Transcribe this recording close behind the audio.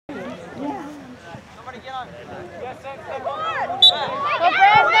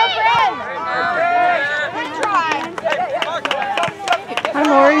Hi,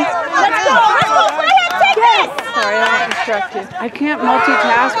 Lori. Let's go, play it, take this! Sorry, I won't distract you. I can't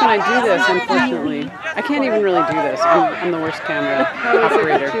multitask when I do this, unfortunately. I can't even really do this. I'm the worst camera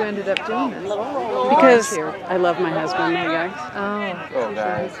operator. How you ended up doing this? Because I love my husband, you guys.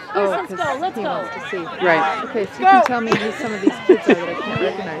 Oh, Let's because go, let's he go. wants to see. Right. Okay, so you can tell me who some of these kids are that I can't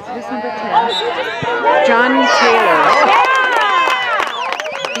recognize. Who's number 10? John Taylor.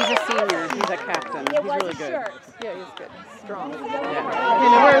 He's a senior. He's a captain. He's really good. Yeah, he's good. He's strong. Yeah. Okay,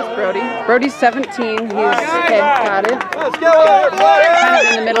 now where's Brody? Brody's 17. He's Okay, got it. Let's go, everybody! kind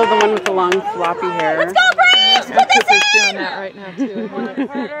of in the middle, the one with the long floppy hair. Let's go, Braves! Put this Cooper's in! doing that right now, too.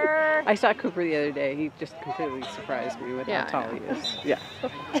 I saw Cooper the other day. He just completely surprised me with Yeah, how tall he is. Yeah.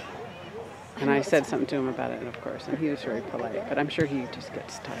 And I said something to him about it, of course, and he was very polite. But I'm sure he just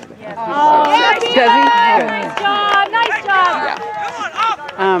gets tired of it. Does he? Nice job, nice job!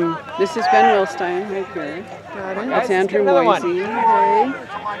 This is Ben Wilstein right here. Got it. That's Andrew Moisey. Okay.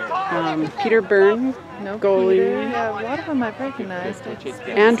 Peter Byrne, No goalie. Peter. Yeah, a lot of them I've recognized.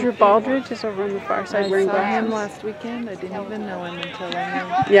 Andrew Baldridge is over on the far side I wearing saw him glasses. last weekend. I didn't even know him until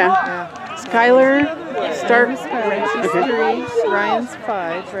I knew. Yeah. Skylar Stark. He's 3. Ryan's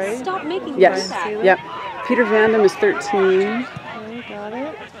 5, right? Stop making Yes. that. Yep. Peter Vandam is 13. Okay, got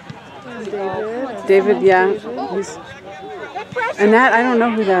it. David. David, yeah. David. He's, and that, I don't know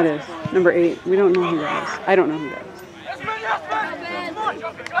who that is. Number 8. We don't know who that is. I don't know who that is.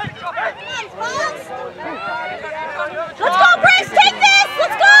 Let's go, Braves! Take this!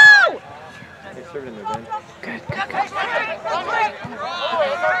 Let's go! They served in their bench. Good, good, good.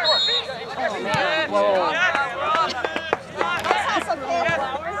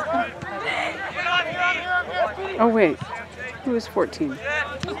 Oh, wait. Who is 14?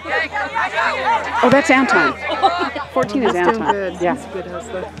 Oh, that's Anton. 14 is He's doing Anton. good. Yeah. He's a good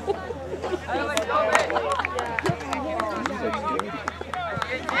hustler.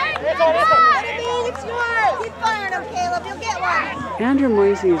 It's yours! Keep firing him, Caleb. You'll get one. Andrew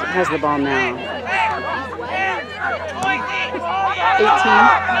Moisey has the ball now. 18.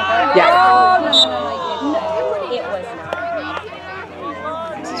 Yeah. It was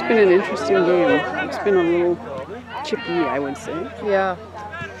not. This has been an interesting game. It's been a little chippy, I would say. Yeah.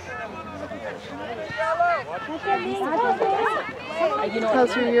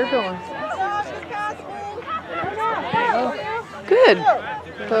 How's your year going? Good.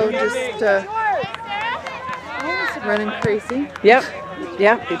 Bo just running crazy. Yep.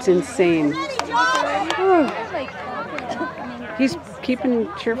 Yep. It's insane. Whew. He's keeping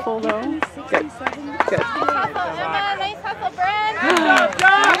cheerful though. Good. Good. Nice hustle, Brent.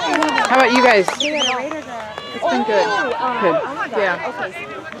 How about you guys? It's been good. Good. Yeah.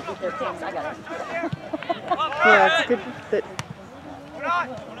 Okay, thanks. I got it. Yeah, it's good that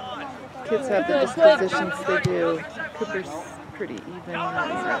kids have the dispositions they do. Cooper's pretty even.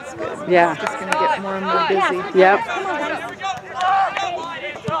 That's good. Yeah. It's just going to get more and more busy. Yep.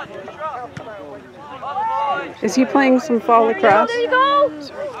 Is he playing some fall lacrosse? There you go.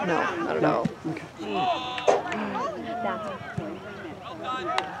 No, not at all. Okay.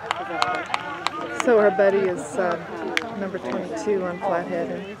 So our buddy is number 22 on Flathead,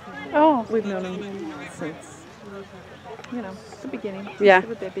 and Oh. we've known him since, the beginning. Yeah. We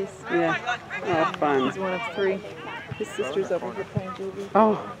were babies. Yeah. Oh, fun. He's one of 3. His sister's over here playing JV.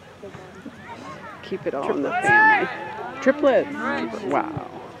 Oh. Keep it all in the family. Triplets. Wow.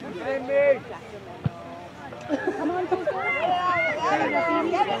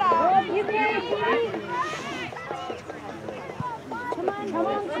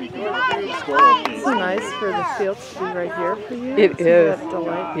 It's so nice for the fields to be right here for you. It Isn't is. that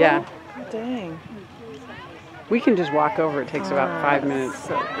delightful? Yeah. Dang. We can just walk over. It takes about 5 minutes.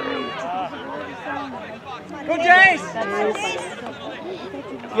 So great. Go, Jace!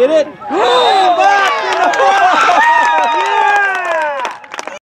 Get it!